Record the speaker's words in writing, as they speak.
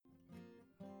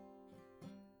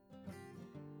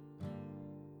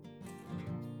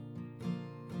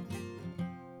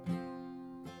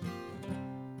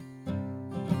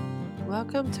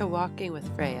Welcome to Walking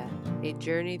with Freya, a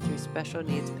journey through special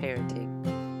needs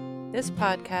parenting. This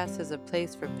podcast is a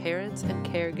place for parents and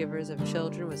caregivers of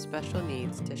children with special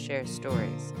needs to share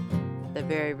stories, the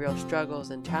very real struggles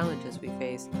and challenges we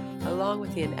face, along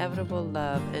with the inevitable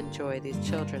love and joy these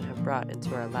children have brought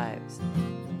into our lives.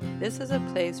 This is a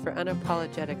place for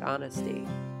unapologetic honesty,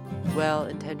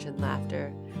 well-intentioned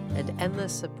laughter, and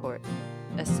endless support.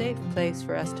 A safe place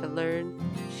for us to learn,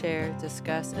 share,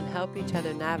 discuss, and help each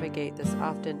other navigate this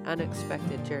often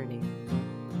unexpected journey.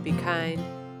 Be kind,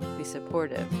 be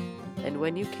supportive, and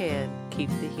when you can, keep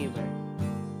the humor.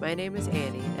 My name is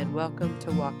Annie, and welcome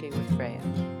to Walking with Freya.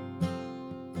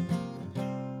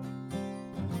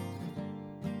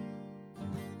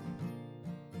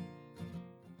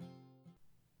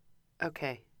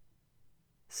 Okay,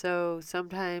 so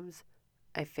sometimes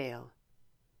I fail.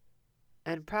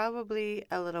 And probably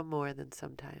a little more than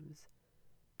sometimes.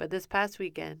 But this past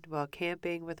weekend, while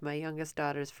camping with my youngest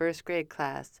daughter's first grade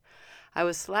class, I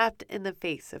was slapped in the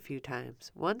face a few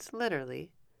times, once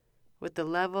literally, with the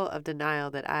level of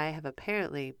denial that I have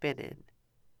apparently been in.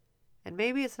 And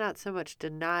maybe it's not so much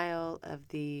denial of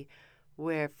the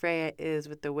where Freya is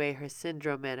with the way her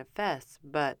syndrome manifests,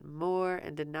 but more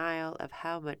in denial of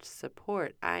how much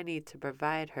support I need to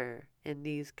provide her in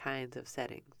these kinds of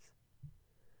settings.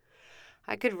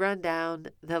 I could run down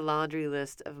the laundry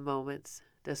list of moments,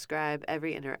 describe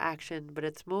every interaction, but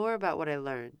it's more about what I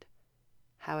learned,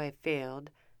 how I failed,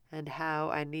 and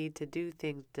how I need to do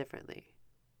things differently.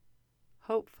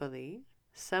 Hopefully,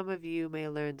 some of you may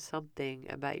learn something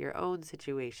about your own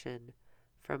situation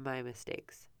from my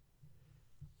mistakes.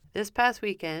 This past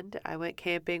weekend, I went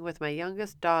camping with my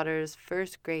youngest daughter's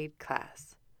first grade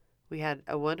class. We had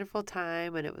a wonderful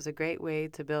time, and it was a great way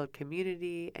to build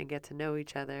community and get to know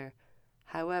each other.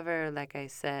 However, like I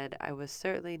said, I was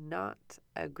certainly not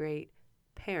a great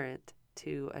parent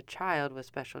to a child with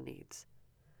special needs.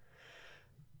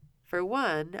 For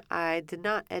one, I did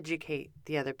not educate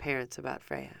the other parents about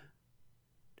Freya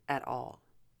at all.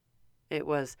 It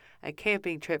was a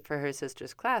camping trip for her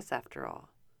sister's class, after all.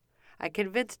 I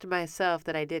convinced myself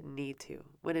that I didn't need to,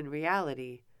 when in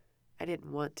reality, I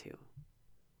didn't want to.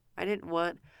 I didn't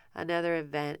want another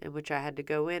event in which I had to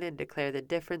go in and declare the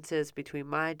differences between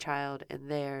my child and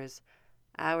theirs,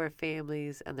 our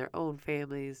families and their own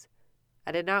families.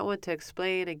 I did not want to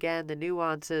explain again the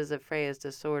nuances of Freya's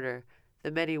disorder,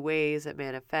 the many ways it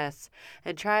manifests,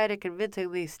 and try to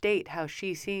convincingly state how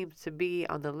she seems to be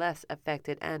on the less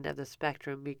affected end of the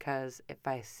spectrum, because if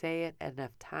I say it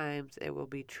enough times, it will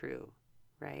be true,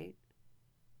 right?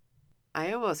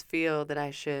 I almost feel that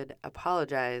I should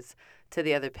apologize to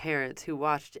the other parents who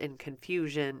watched in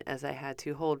confusion as I had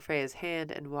to hold Freya's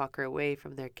hand and walk her away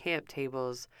from their camp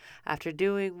tables after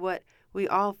doing what we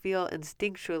all feel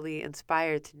instinctually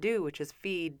inspired to do, which is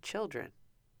feed children.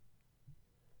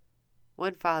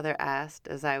 One father asked,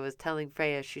 as I was telling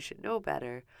Freya she should know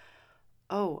better,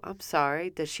 "Oh, I'm sorry,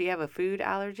 does she have a food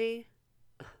allergy?"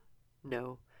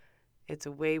 No, it's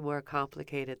way more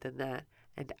complicated than that,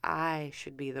 and I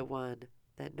should be the one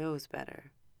that knows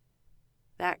better.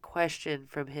 That question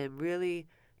from him really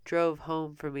drove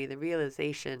home for me the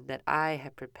realization that I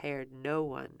had prepared no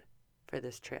one for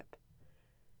this trip.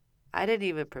 I didn't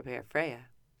even prepare Freya.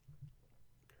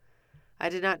 I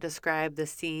did not describe the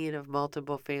scene of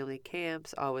multiple family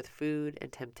camps, all with food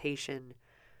and temptation.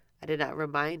 I did not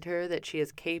remind her that she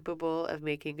is capable of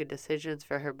making good decisions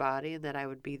for her body and that I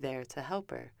would be there to help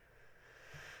her.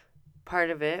 Part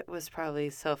of it was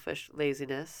probably selfish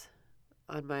laziness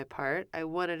on my part. I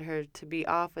wanted her to be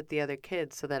off with the other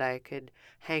kids so that I could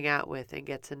hang out with and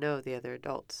get to know the other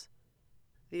adults.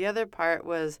 The other part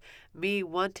was me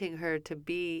wanting her to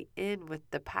be in with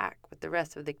the pack with the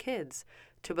rest of the kids,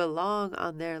 to belong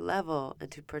on their level and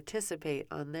to participate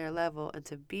on their level and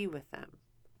to be with them.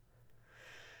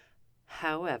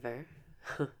 However,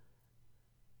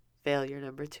 failure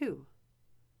number 2.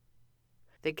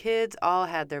 The kids all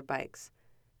had their bikes.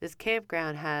 This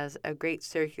campground has a great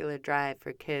circular drive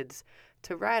for kids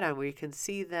to ride on where you can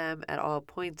see them at all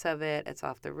points of it. It's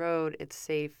off the road. It's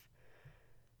safe.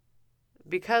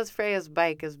 Because Freya's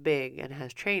bike is big and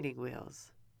has training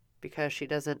wheels, because she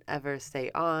doesn't ever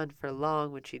stay on for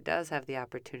long when she does have the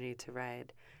opportunity to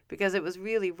ride, because it was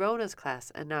really Rona's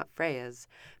class and not Freya's,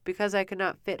 because I could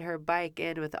not fit her bike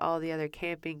in with all the other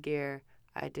camping gear,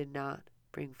 I did not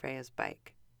bring Freya's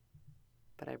bike,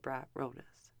 but I brought Rona's.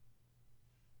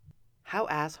 How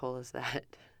asshole is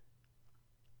that?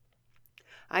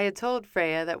 I had told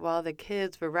Freya that while the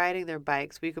kids were riding their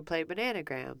bikes, we could play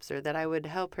bananagrams, or that I would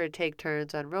help her take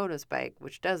turns on Rona's bike,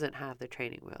 which doesn't have the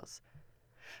training wheels.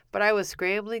 But I was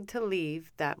scrambling to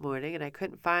leave that morning and I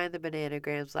couldn't find the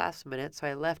bananagrams last minute, so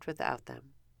I left without them.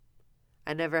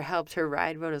 I never helped her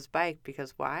ride Rona's bike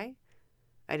because why?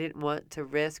 I didn't want to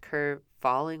risk her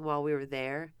falling while we were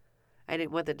there. I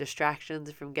didn't want the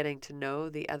distractions from getting to know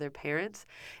the other parents.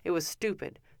 It was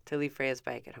stupid to leave Freya's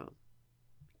bike at home.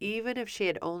 Even if she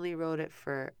had only rode it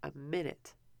for a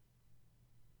minute,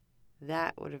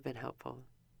 that would have been helpful.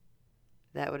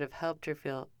 That would have helped her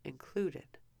feel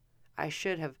included. I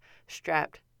should have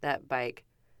strapped that bike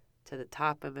to the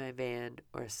top of my van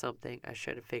or something. I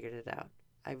should have figured it out.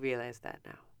 I realize that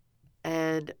now.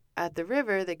 And at the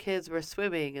river, the kids were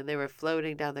swimming and they were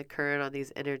floating down the current on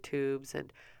these inner tubes.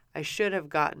 And I should have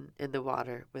gotten in the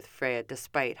water with Freya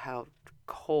despite how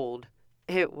cold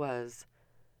it was.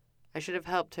 I should have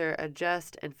helped her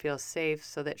adjust and feel safe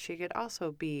so that she could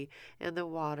also be in the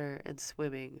water and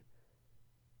swimming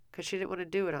because she didn't want to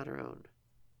do it on her own.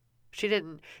 She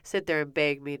didn't sit there and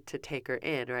beg me to take her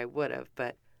in, or I would have,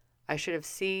 but I should have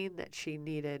seen that she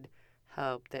needed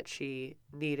help, that she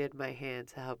needed my hand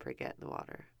to help her get in the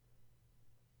water.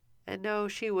 And no,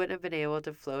 she wouldn't have been able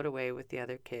to float away with the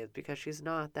other kids because she's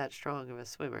not that strong of a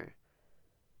swimmer.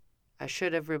 I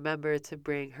should have remembered to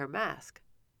bring her mask,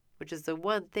 which is the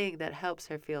one thing that helps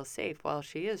her feel safe while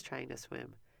she is trying to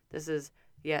swim. This is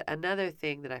yet another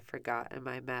thing that I forgot in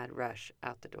my mad rush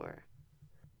out the door.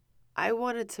 I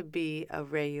wanted to be a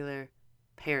regular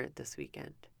parent this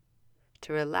weekend,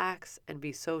 to relax and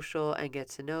be social and get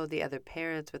to know the other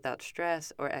parents without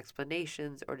stress or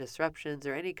explanations or disruptions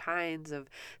or any kinds of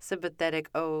sympathetic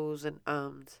ohs and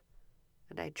ums.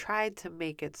 And I tried to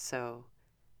make it so,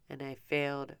 and I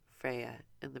failed Freya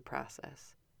in the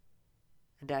process.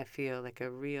 And I feel like a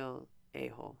real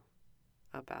a-hole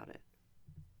about it.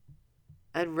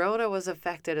 And Rona was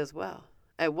affected as well.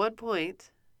 At one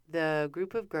point, the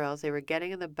group of girls, they were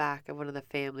getting in the back of one of the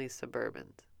family's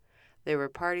Suburbans. There were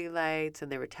party lights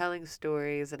and they were telling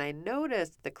stories, and I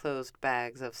noticed the closed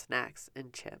bags of snacks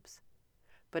and chips.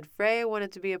 But Freya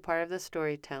wanted to be a part of the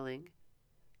storytelling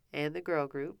and the girl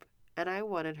group, and I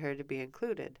wanted her to be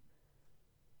included.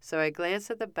 So I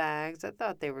glanced at the bags. I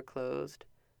thought they were closed,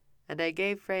 and I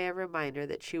gave Freya a reminder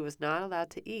that she was not allowed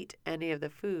to eat any of the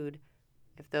food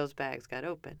if those bags got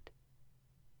opened.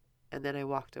 And then I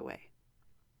walked away.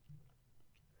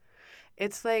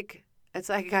 It's like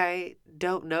I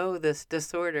don't know this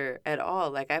disorder at all.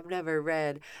 Like I've never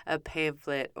read a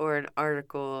pamphlet or an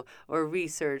article or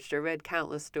researched or read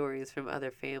countless stories from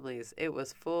other families. It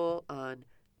was full on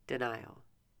denial.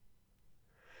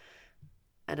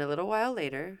 And a little while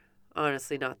later,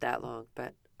 honestly not that long,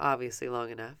 but obviously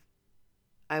long enough,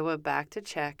 I went back to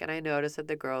check and I noticed that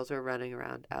the girls were running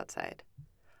around outside.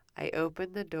 I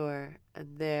opened the door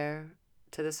and there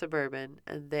to the Suburban,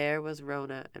 and there was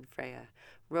Rona and Freya.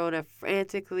 Rona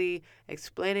frantically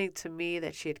explaining to me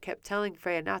that she had kept telling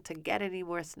Freya not to get any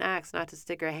more snacks, not to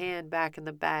stick her hand back in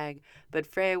the bag, but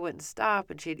Freya wouldn't stop,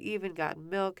 and she had even gotten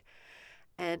milk.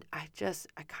 And I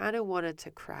kind of wanted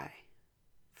to cry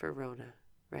for Rona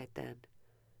right then.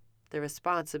 The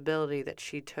responsibility that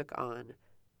she took on,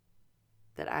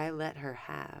 that I let her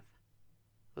have,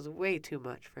 was way too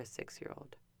much for a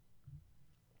 6-year-old.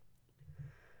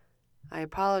 I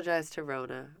apologized to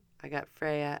Rona. I got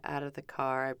Freya out of the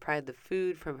car. I pried the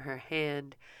food from her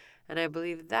hand, and I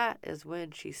believe that is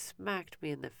when she smacked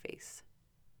me in the face.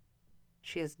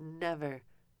 She has never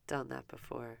done that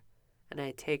before, and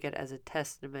I take it as a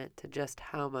testament to just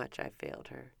how much I failed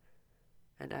her.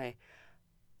 And I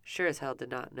sure as hell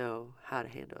did not know how to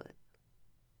handle it.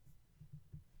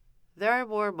 There are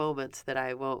more moments that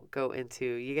I won't go into.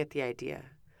 You get the idea.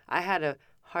 I had a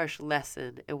harsh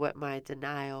lesson in what my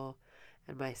denial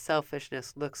and my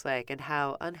selfishness looks like and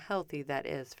how unhealthy that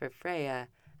is for Freya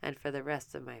and for the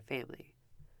rest of my family.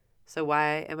 So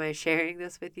why am I sharing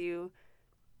this with you?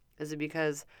 Is it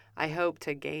because I hope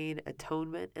to gain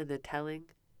atonement in the telling?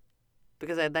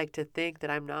 Because I'd like to think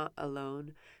that I'm not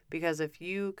alone? Because if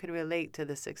you can relate to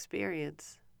this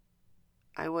experience,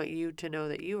 I want you to know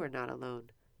that you are not alone.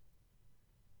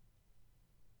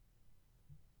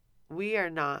 We are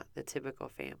not the typical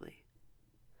family.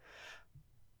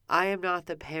 I am not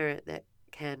the parent that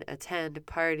can attend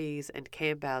parties and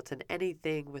campouts and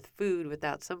anything with food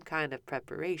without some kind of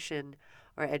preparation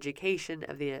or education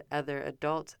of the other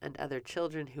adults and other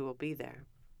children who will be there.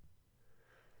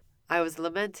 I was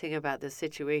lamenting about this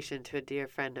situation to a dear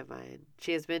friend of mine.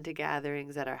 She has been to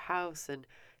gatherings at our house, and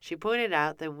she pointed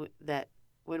out that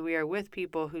when we are with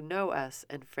people who know us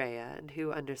and Freya and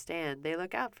who understand, they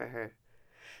look out for her.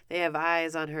 They have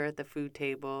eyes on her at the food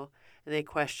table, and they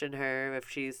question her if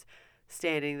she's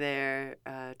standing there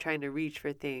trying to reach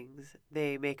for things.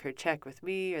 They make her check with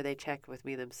me, or they check with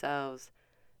me themselves.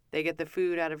 They get the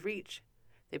food out of reach.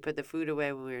 They put the food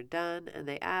away when we are done, and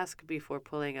they ask before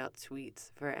pulling out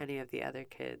sweets for any of the other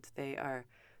kids. They are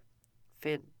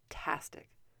fantastic.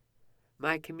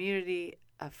 My community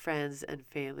of friends and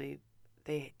family,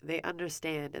 they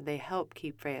understand and they help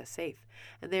keep Freya safe.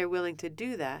 And they are willing to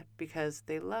do that because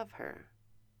they love her.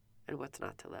 And what's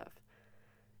not to love?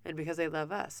 And because they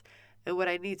love us. And what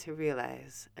I need to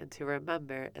realize and to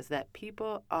remember is that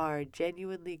people are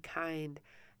genuinely kind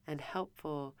and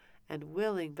helpful and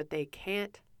willing, but they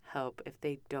can't help if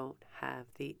they don't have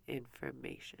the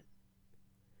information.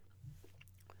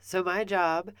 So my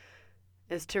job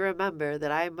is to remember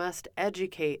that I must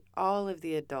educate all of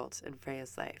the adults in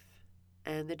Freya's life,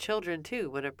 and the children too,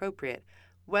 when appropriate,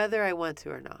 whether I want to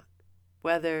or not.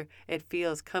 Whether it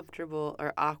feels comfortable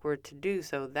or awkward to do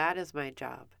so, that is my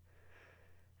job.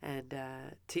 And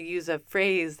to use a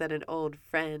phrase that an old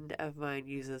friend of mine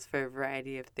uses for a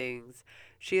variety of things,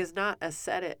 she is not a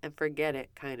set it and forget it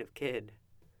kind of kid.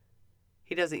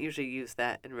 He doesn't usually use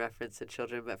that in reference to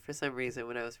children, but for some reason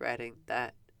when I was writing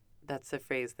that, that's the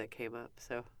phrase that came up.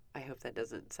 So I hope that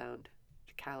doesn't sound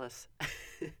callous.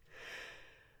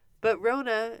 But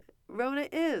Rona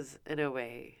is, in a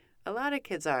way. A lot of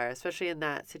kids are, especially in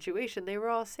that situation. They were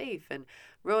all safe, and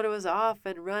Rona was off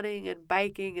and running and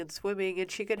biking and swimming, and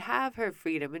she could have her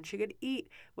freedom, and she could eat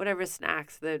whatever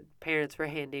snacks the parents were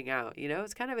handing out. You know,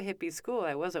 it's kind of a hippie school.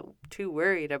 I wasn't too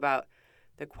worried about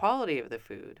the quality of the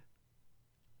food.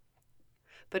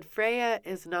 But Freya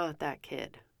is not that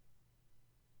kid,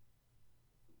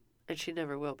 and she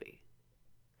never will be.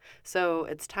 So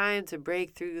it's time to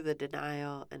break through the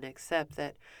denial and accept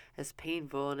that, as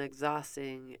painful and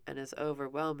exhausting and as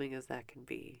overwhelming as that can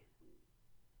be,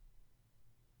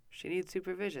 she needs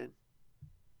supervision.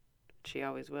 She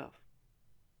always will.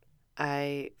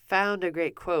 I found a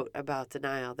great quote about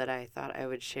denial that I thought I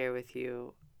would share with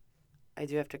you. I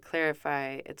do have to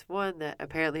clarify, it's one that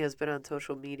apparently has been on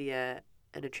social media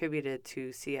and attributed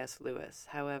to C.S. Lewis.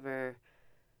 However,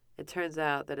 it turns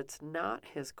out that it's not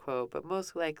his quote, but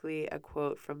most likely a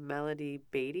quote from Melody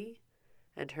Beattie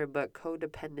and her book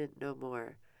Codependent No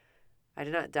More. I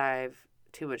did not dive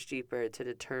too much deeper to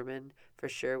determine for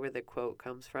sure where the quote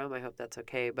comes from. I hope that's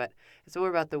okay, but it's more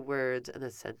about the words and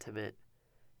the sentiment.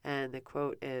 And the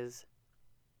quote is,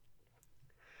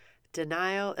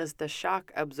 "Denial is the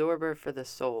shock absorber for the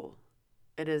soul.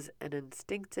 It is an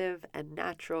instinctive and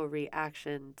natural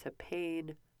reaction to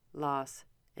pain, loss,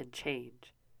 and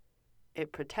change.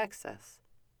 It protects us.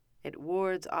 It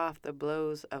wards off the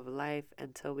blows of life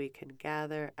until we can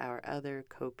gather our other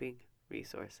coping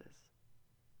resources."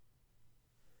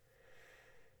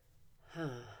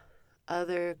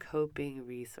 Other coping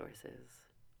resources.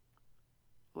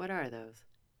 What are those?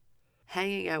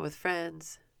 Hanging out with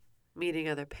friends, meeting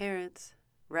other parents,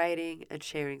 writing and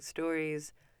sharing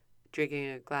stories, drinking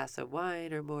a glass of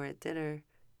wine or more at dinner,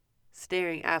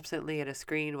 staring absently at a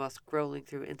screen while scrolling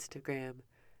through Instagram,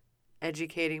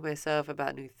 educating myself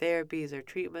about new therapies or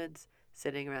treatments,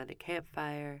 sitting around a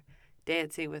campfire,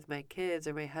 dancing with my kids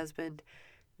or my husband.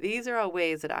 These are all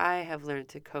ways that I have learned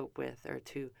to cope with or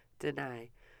to deny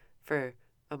for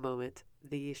a moment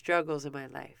the struggles in my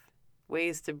life.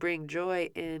 Ways to bring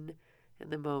joy in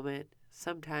the moment,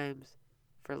 sometimes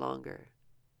for longer.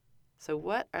 So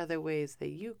what are the ways that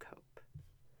you cope?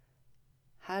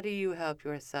 How do you help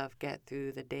yourself get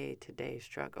through the day-to-day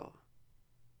struggle?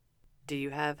 Do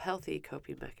you have healthy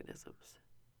coping mechanisms?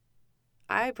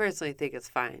 I personally think it's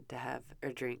fine to have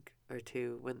a drink or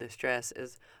two when the stress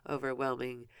is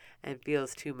overwhelming and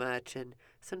feels too much, and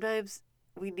sometimes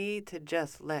we need to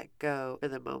just let go for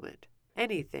the moment.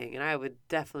 Anything, and I would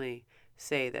definitely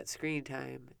say that screen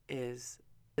time is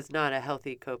not a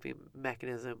healthy coping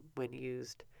mechanism when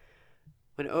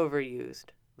overused,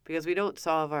 because we don't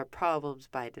solve our problems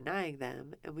by denying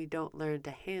them, and we don't learn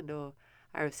to handle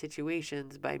our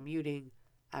situations by muting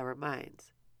our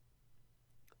minds.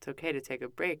 It's okay to take a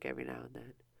break every now and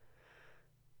then,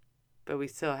 but we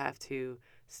still have to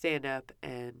stand up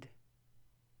and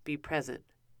be present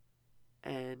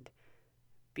and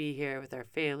be here with our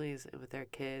families and with our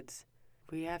kids.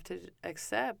 We have to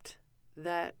accept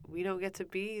that we don't get to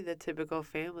be the typical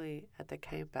family at the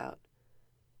campout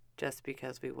just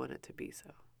because we want it to be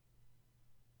so.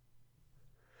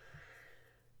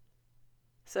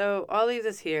 So I'll leave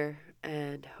this here,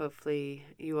 and hopefully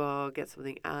you all get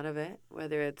something out of it,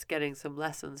 whether it's getting some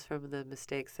lessons from the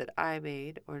mistakes that I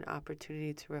made or an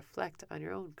opportunity to reflect on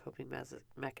your own coping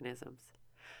mechanisms.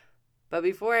 But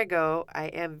before I go, I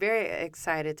am very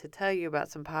excited to tell you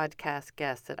about some podcast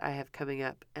guests that I have coming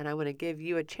up, and I want to give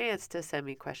you a chance to send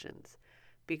me questions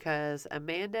because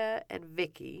Amanda and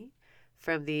Vicky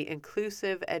from the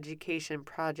Inclusive Education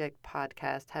Project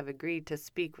podcast have agreed to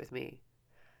speak with me.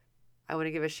 I want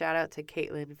to give a shout out to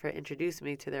Caitlin for introducing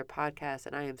me to their podcast,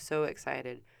 and I am so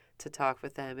excited to talk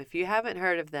with them. If you haven't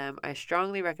heard of them, I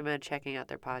strongly recommend checking out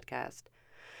their podcast.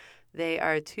 They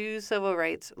are two civil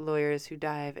rights lawyers who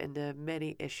dive into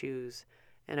many issues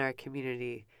in our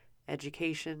community: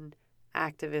 education,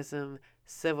 activism,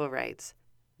 civil rights.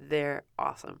 They're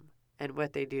awesome, and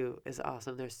what they do is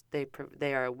awesome.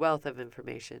 They are a wealth of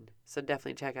information, so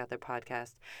definitely check out their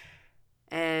podcast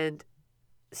and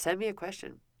send me a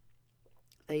question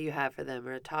that you have for them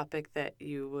or a topic that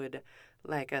you would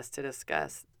like us to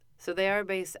discuss. So they are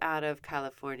based out of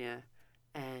California.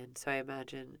 And so I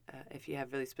imagine if you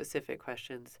have really specific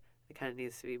questions, it kind of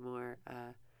needs to be more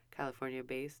California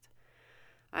based.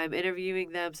 I'm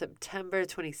interviewing them September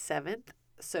 27th.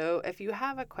 So if you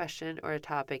have a question or a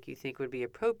topic you think would be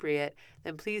appropriate,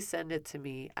 then please send it to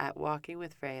me at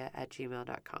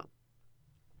walkingwithfreya@gmail.com.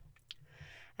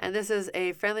 And this is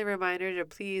a friendly reminder to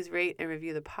please rate and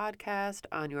review the podcast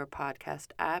on your podcast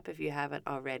app if you haven't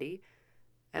already.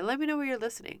 And let me know where you're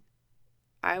listening.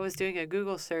 I was doing a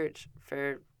Google search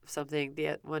for something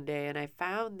one day, and I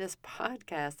found this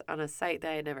podcast on a site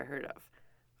that I had never heard of.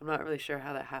 I'm not really sure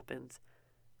how that happens.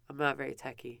 I'm not very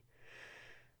techy.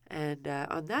 And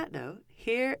on that note,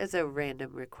 here is a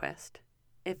random request.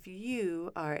 If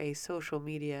you are a social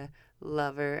media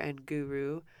lover and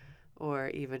guru, or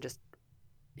even just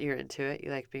you're into it,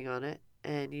 you like being on it,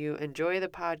 and you enjoy the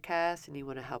podcast and you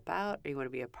want to help out or you want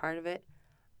to be a part of it,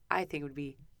 I think it would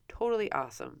be totally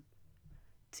awesome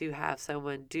to have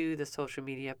someone do the social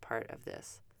media part of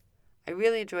this. I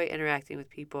really enjoy interacting with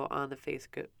people on the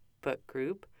Facebook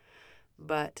group,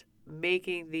 but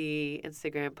making the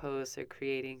Instagram posts or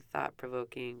creating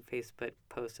thought-provoking Facebook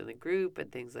posts in the group and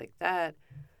things like that,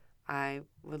 I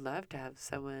would love to have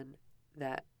someone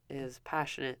that is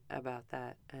passionate about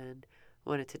that and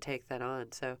wanted to take that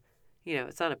on. So,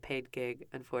 it's not a paid gig,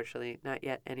 unfortunately, not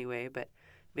yet anyway, but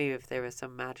maybe if there was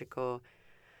some magical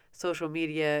social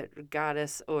media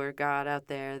goddess or god out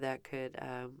there that could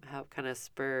help kind of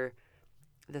spur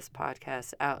this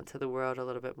podcast out into the world a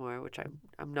little bit more, which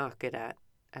I'm not good at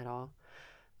all.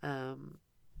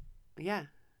 Yeah,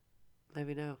 let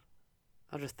me know.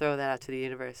 I'll just throw that out to the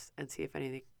universe and see if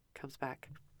anything comes back.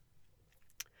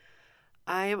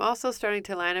 I am also starting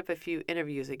to line up a few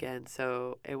interviews again,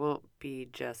 so it won't be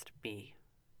just me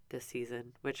this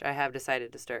season, which I have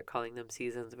decided to start calling them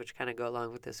seasons, which kind of go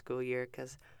along with the school year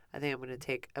because I think I'm going to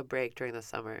take a break during the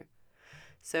summer.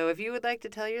 So if you would like to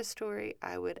tell your story,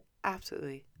 I would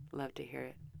absolutely love to hear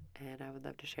it. And I would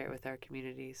love to share it with our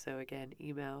community. So again,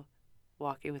 email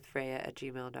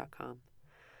walkingwithfreya@gmail.com.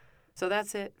 So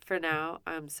that's it for now.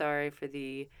 I'm sorry for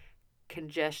the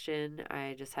congestion.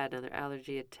 I just had another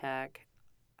allergy attack.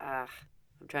 I'm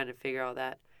trying to figure all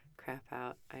that crap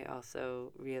out. I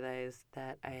also realized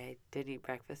that I didn't eat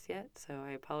breakfast yet, so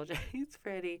I apologize for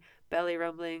any belly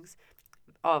rumblings.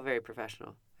 All very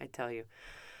professional, I tell you.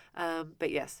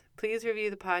 But yes, please review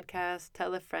the podcast,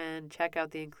 tell a friend, check out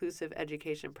the Inclusive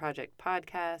Education Project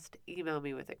podcast, email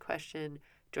me with a question,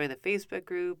 join the Facebook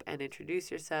group, and introduce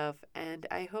yourself. And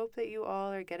I hope that you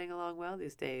all are getting along well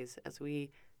these days as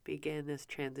we begin this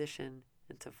transition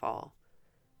into fall.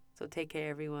 So take care,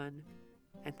 everyone,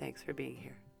 and thanks for being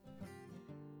here.